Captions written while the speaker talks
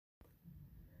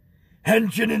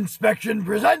Henshin Inspection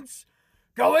presents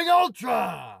Going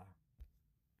Ultra!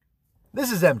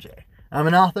 This is MJ. I'm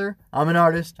an author, I'm an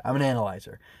artist, I'm an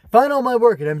analyzer. Find all my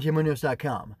work at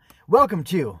mjmunoz.com. Welcome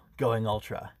to Going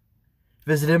Ultra.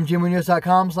 Visit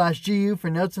mjmunoz.com/gu for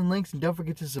notes and links, and don't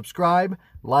forget to subscribe,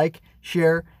 like,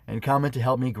 share, and comment to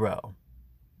help me grow.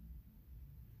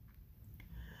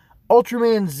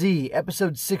 Ultraman Z,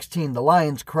 Episode 16, The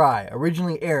Lion's Cry,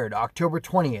 originally aired October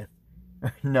 10th,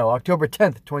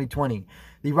 2020.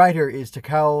 The writer is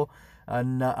Takao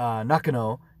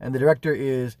Nakano, and the director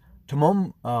is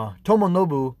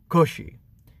Tomonobu Koshi.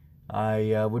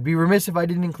 I would be remiss if I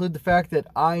didn't include the fact that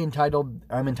I'm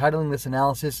entitling this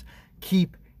analysis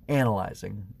Keep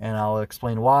Analyzing, and I'll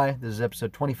explain why. This is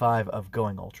episode 25 of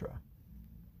Going Ultra.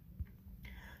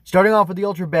 Starting off with the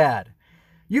Ultra Bad.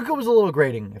 Yuka was a little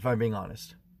grating, if I'm being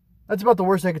honest. That's about the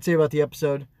worst I could say about the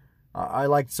episode. I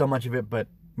liked so much of it, but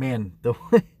man,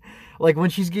 like when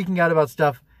she's geeking out about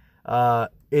stuff,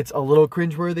 it's a little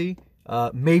cringeworthy.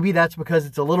 Maybe that's because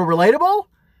it's a little relatable.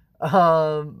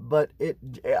 But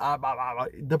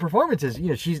the performance is,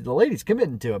 the lady's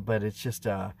committing to it, but it's just,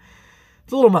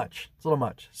 it's a little much.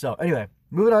 So anyway,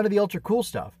 moving on to the ultra cool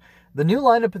stuff. The new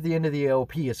lineup at the end of the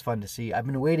AOP is fun to see. I've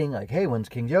been waiting, like, hey, when's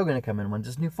King Joe going to come in? When's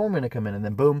this new form going to come in? And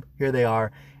then boom, here they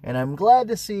are. And I'm glad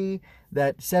to see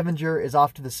that Sevenger is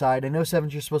off to the side. I know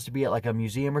Sevenger's supposed to be at like a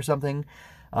museum or something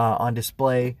on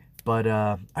display, but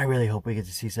I really hope we get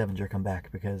to see Sevenger come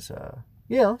back because,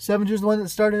 Sevenger's the one that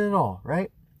started it all, right?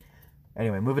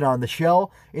 Anyway, moving on. The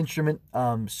shell instrument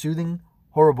soothing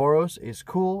Horoboros is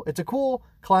cool. It's a cool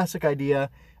classic idea.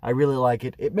 I really like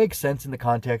it. It makes sense in the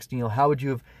context. How would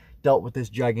you have dealt with this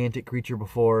gigantic creature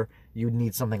before? You would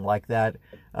need something like that.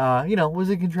 Was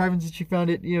it contrivance that you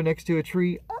found it, next to a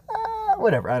tree?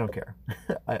 Whatever, I don't care.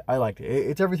 I liked it.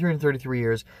 It's every 333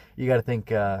 years. You got to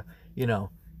think,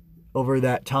 over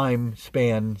that time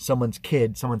span, someone's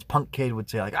punk kid would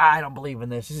say, like, I don't believe in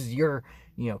this. This is your,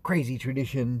 crazy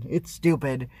tradition. It's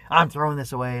stupid. I'm throwing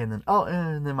this away. And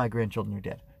then my grandchildren are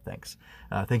dead. Thanks.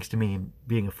 Thanks to me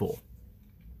being a fool.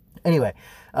 Anyway,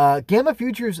 Gamma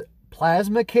Future's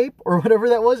plasma cape, or whatever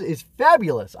that was, is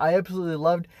fabulous. I absolutely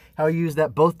loved how he used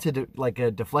that both to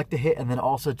deflect a hit and then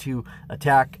also to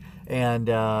attack. And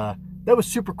that was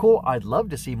super cool. I'd love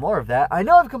to see more of that. I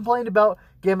know I've complained about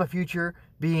Gamma Future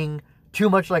being too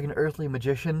much like an earthly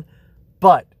magician,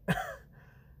 but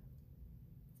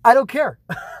I don't care.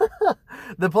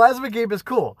 The plasma cape is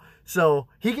cool. So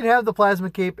he can have the plasma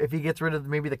cape if he gets rid of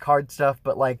maybe the card stuff,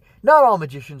 but not all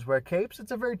magicians wear capes.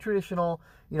 It's a very traditional,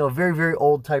 very, very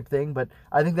old type thing, but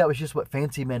I think that was just what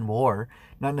fancy men wore,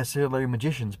 not necessarily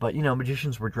magicians, but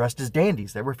magicians were dressed as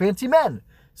dandies. They were fancy men.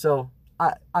 So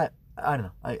I don't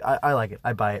know. I like it.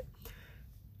 I buy it.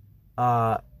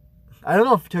 I don't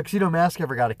know if Tuxedo Mask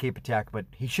ever got a cape attack, but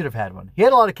he should have had one. He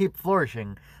had a lot of cape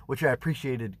flourishing, which I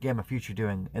appreciated Gamma Future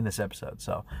doing in this episode.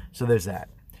 So there's that.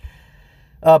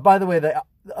 By the way, the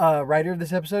writer of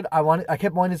this episode, I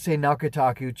kept wanting to say Naoka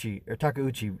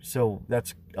Takauchi, so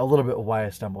that's a little bit why I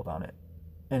stumbled on it.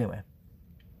 Anyway,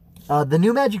 the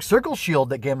new Magic Circle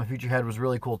shield that Gamma Future had was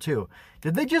really cool too.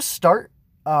 Did they just start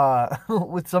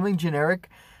with something generic?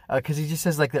 Because he just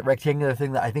says that rectangular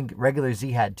thing that I think regular Z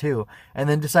had too, and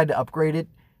then decide to upgrade it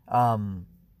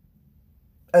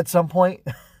at some point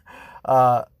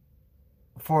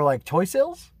for toy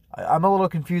sales. I'm a little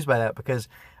confused by that because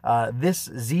this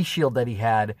Z shield that he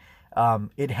had,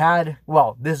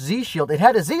 this Z shield, it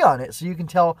had a Z on it, so you can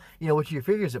tell which of your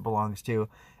figures it belongs to.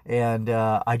 And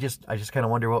I just kind of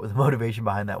wonder what the motivation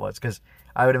behind that was, because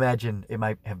I would imagine it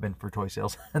might have been for toy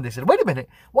sales. And they said, wait a minute,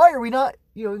 why are we not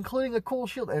including a cool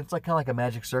shield? And it's kind of like a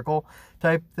Magic Circle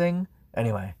type thing.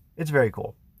 Anyway, it's very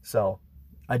cool. So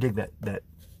I dig that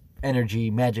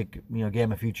energy magic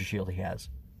Gamma Future shield he has.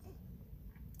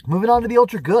 Moving on to the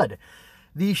Ultra Good.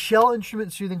 The shell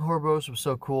instrument soothing Horoboros was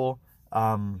so cool.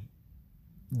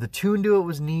 The tune to it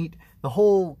was neat. The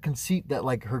whole conceit that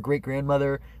her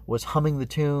great-grandmother was humming the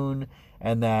tune,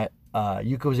 and that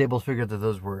Yuka was able to figure that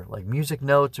those were music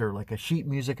notes or a sheet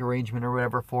music arrangement or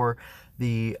whatever for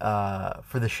the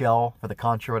shell, for the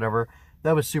conch or whatever.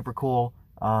 That was super cool.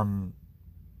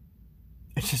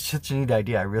 It's just such a neat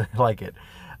idea. I really like it.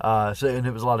 And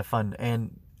it was a lot of fun.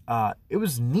 And it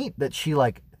was neat that she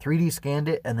 3D scanned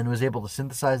it and then was able to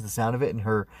synthesize the sound of it in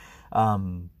her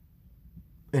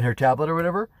tablet or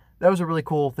whatever. That was a really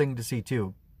cool thing to see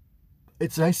too.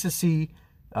 It's nice to see,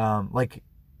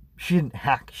 she couldn't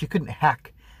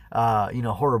hack,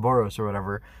 Horoboros or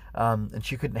whatever, and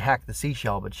she couldn't hack the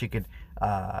seashell, but she could,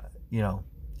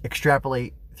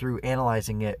 extrapolate through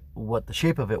analyzing it, what the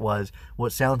shape of it was,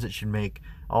 what sounds it should make,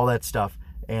 all that stuff.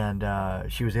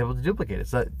 and she was able to duplicate it.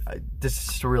 So this is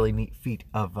just a really neat feat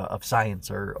of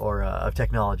science or of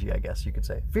technology, I guess you could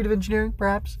say. Feat of engineering,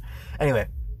 perhaps. Anyway,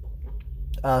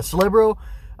 Celebro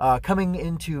coming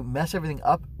in to mess everything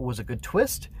up was a good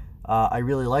twist. I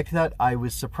really liked that. I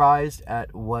was surprised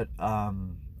at what...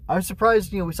 I was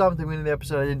surprised, we saw him at the beginning of the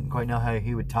episode. I didn't quite know how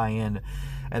he would tie in.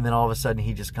 And then all of a sudden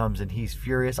he just comes and he's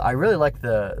furious. I really liked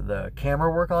the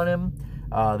camera work on him.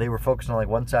 They were focused on like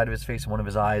one side of his face and one of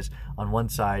his eyes on one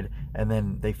side. And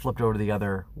then they flipped over to the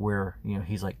other where,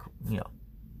 he's like,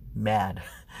 mad.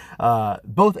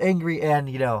 Both angry and,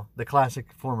 the classic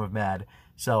form of mad.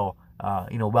 So,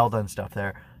 well done stuff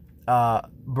there.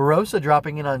 Barossa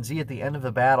dropping in on Z at the end of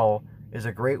the battle is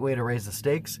a great way to raise the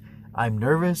stakes. I'm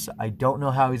nervous. I don't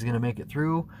know how he's going to make it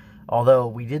through. Although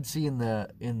we did see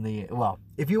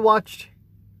if you watched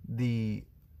the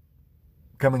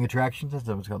coming attractions, that's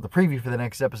what it's called, the preview for the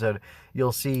next episode,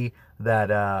 you'll see that,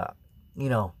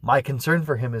 my concern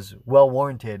for him is well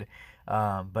warranted.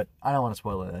 But I don't want to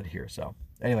spoil that here. So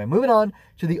anyway, moving on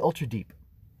to the Ultra Deep.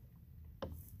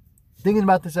 Thinking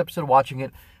about this episode, watching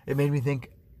it, it made me think,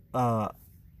 anyway,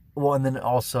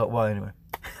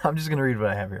 I'm just going to read what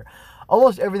I have here.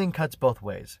 Almost everything cuts both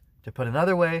ways. To put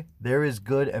another way, there is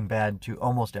good and bad to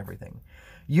almost everything.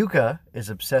 Yuka is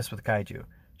obsessed with kaiju.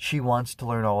 She wants to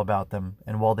learn all about them,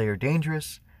 and while they are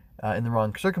dangerous in the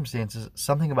wrong circumstances,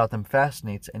 something about them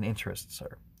fascinates and interests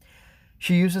her.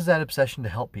 She uses that obsession to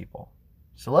help people.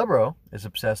 Celebro is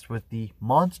obsessed with the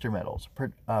monster metals,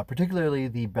 particularly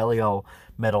the Belial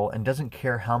metal, and doesn't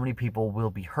care how many people will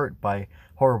be hurt by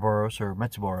Horoboros or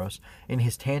Metsuboros in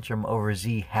his tantrum over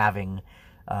Z having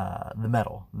the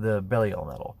metal, the Belial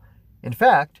metal. In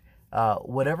fact,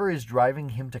 whatever is driving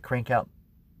him to crank out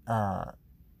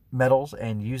metals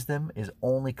and use them is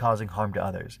only causing harm to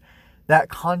others. That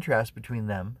contrast between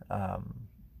them,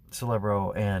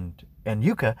 Celebro and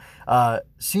Yuka,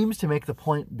 seems to make the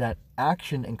point that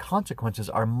action and consequences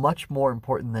are much more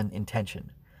important than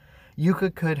intention.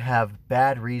 Yuka could have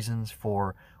bad reasons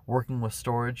for working with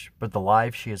storage, but the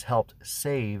lives she has helped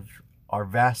save are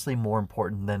vastly more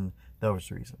important than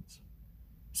those reasons.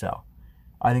 So,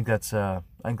 I think that's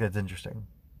interesting.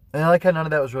 And I like how none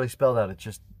of that was really spelled out. It's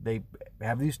just they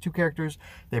have these two characters,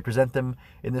 they present them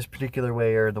in this particular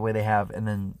way or the way they have, and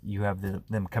then you have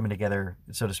them coming together,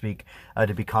 so to speak,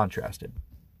 to be contrasted.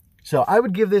 So I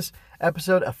would give this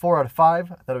episode a 4 out of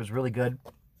 5. I thought it was really good.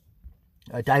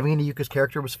 Diving into Yuka's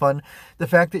character was fun. The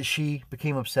fact that she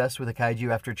became obsessed with a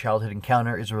kaiju after a childhood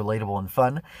encounter is relatable and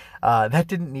fun. That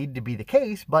didn't need to be the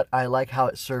case, but I like how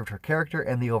it served her character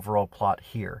and the overall plot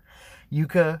here.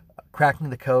 Yuka cracking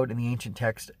the code in the ancient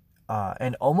text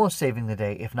and almost saving the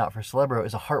day, if not for Celebro,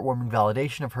 is a heartwarming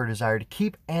validation of her desire to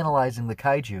keep analyzing the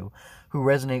kaiju who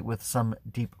resonate with some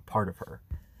deep part of her.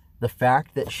 The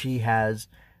fact that she has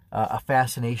a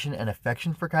fascination and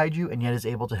affection for kaiju and yet is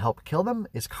able to help kill them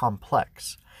is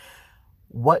complex.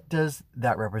 What does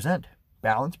that represent?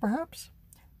 Balance, perhaps?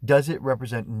 Does it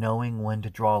represent knowing when to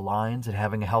draw lines and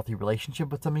having a healthy relationship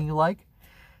with something you like?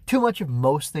 Too much of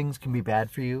most things can be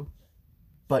bad for you,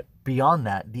 but beyond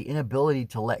that, the inability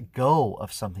to let go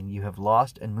of something you have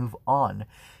lost and move on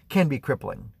can be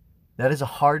crippling. That is a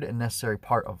hard and necessary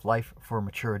part of life for a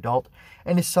mature adult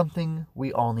and is something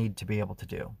we all need to be able to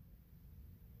do.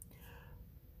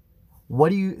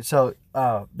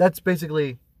 That's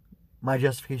basically my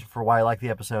justification for why I like the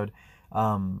episode.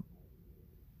 The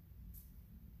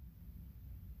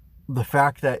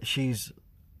fact that she's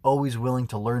always willing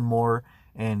to learn more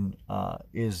and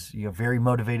is very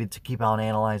motivated to keep on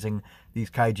analyzing these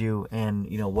kaiju and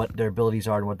what their abilities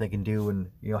are and what they can do and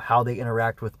how they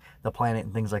interact with the planet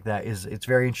and things like that it's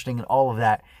very interesting, and all of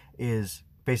that is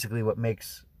basically what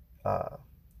makes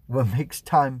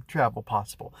time travel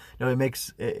possible. It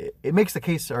makes the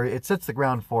case, or it sets the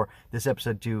ground for this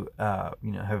episode to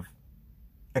have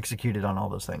executed on all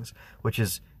those things, which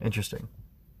is interesting.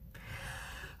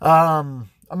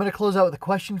 I'm going to close out with a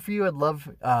question for you. I'd love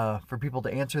for people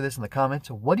to answer this in the comments.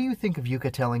 What do you think of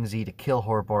Yuka telling Z to kill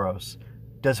Horoboros?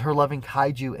 Does her loving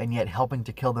kaiju and yet helping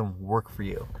to kill them work for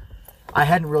you? I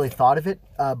hadn't really thought of it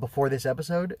before this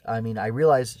episode. I mean, I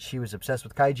realized she was obsessed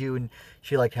with kaiju and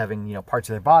she liked having, parts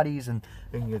of their bodies and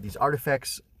these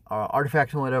artifacts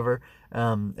and whatever.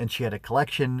 And she had a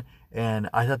collection. And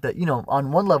I thought that,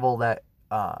 on one level that,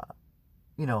 I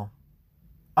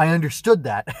understood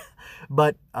that.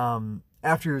 But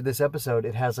after this episode,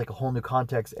 it has like a whole new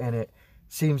context and it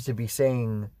seems to be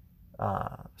saying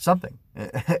something.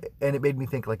 And it made me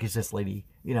think, like, is this lady,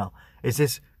 is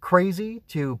this crazy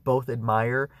to both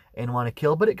admire and want to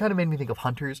kill? But it kind of made me think of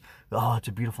hunters. Oh, it's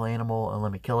a beautiful animal and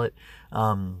let me kill it.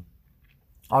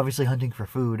 Obviously, hunting for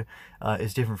food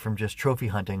is different from just trophy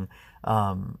hunting.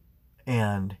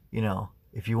 And, you know,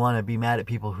 if you want to be mad at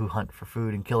people who hunt for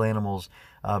food and kill animals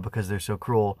because they're so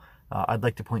cruel, I'd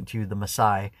like to point to the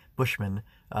Maasai Bushmen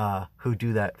who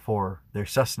do that for their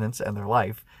sustenance and their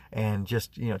life. And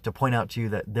just, you know, to point out to you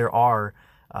that there are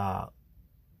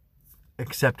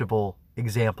acceptable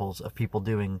examples of people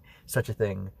doing such a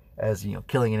thing as, you know,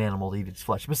 killing an animal to eat its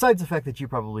flesh. Besides the fact that you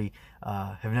probably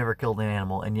have never killed an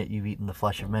animal and yet you've eaten the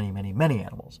flesh of many, many, many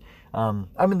animals. I'm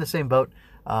in the same boat,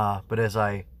 but as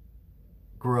I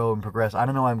grow and progress, I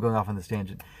don't know why I'm going off on this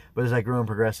tangent, but as I grow and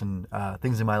progress and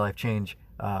things in my life change,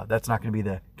 that's not going to be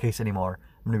the case anymore.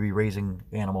 I'm going to be raising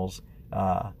animals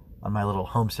on my little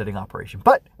homesteading operation.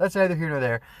 But that's neither here nor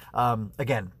there.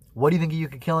 Again, what do you think of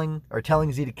Yuka killing or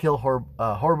telling Z to kill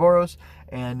Horoboros?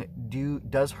 And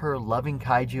does her loving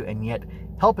kaiju and yet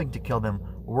helping to kill them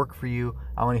work for you?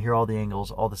 I want to hear all the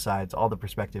angles, all the sides, all the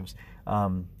perspectives.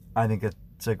 I think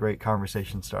it's a great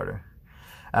conversation starter.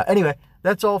 Anyway,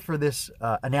 that's all for this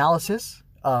analysis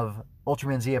of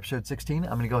Ultraman Z episode 16. I'm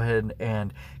going to go ahead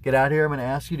and get out of here. I'm going to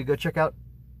ask you to go check out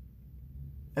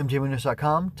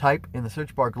mjmunoz.com. Type in the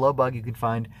search bar Glowbug. You can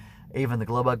find Ava and the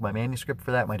Glowbug, my manuscript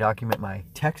for that, my document, my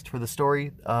text for the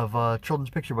story of a children's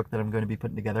picture book that I'm going to be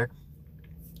putting together.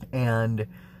 And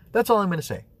that's all I'm going to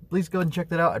say. Please go ahead and check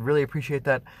that out. I'd really appreciate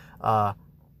that.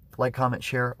 Like, comment,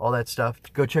 share, all that stuff.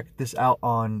 Go check this out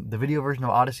on the video version of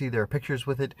Odyssey. There are pictures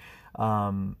with it,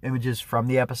 images from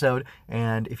the episode.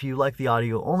 And if you like the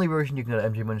audio-only version, you can go to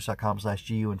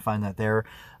mjmunoz.com/gu and find that there.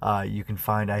 You can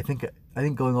find, I think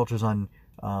Going Ultra's on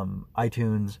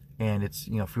iTunes, and it's,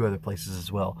 you know, a few other places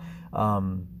as well.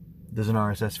 There's an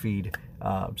RSS feed.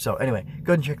 So anyway,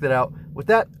 go ahead and check that out. With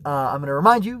that, I'm going to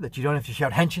remind you that you don't have to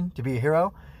shout Henshin to be a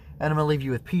hero. And I'm going to leave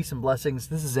you with peace and blessings.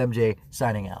 This is MJ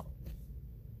signing out.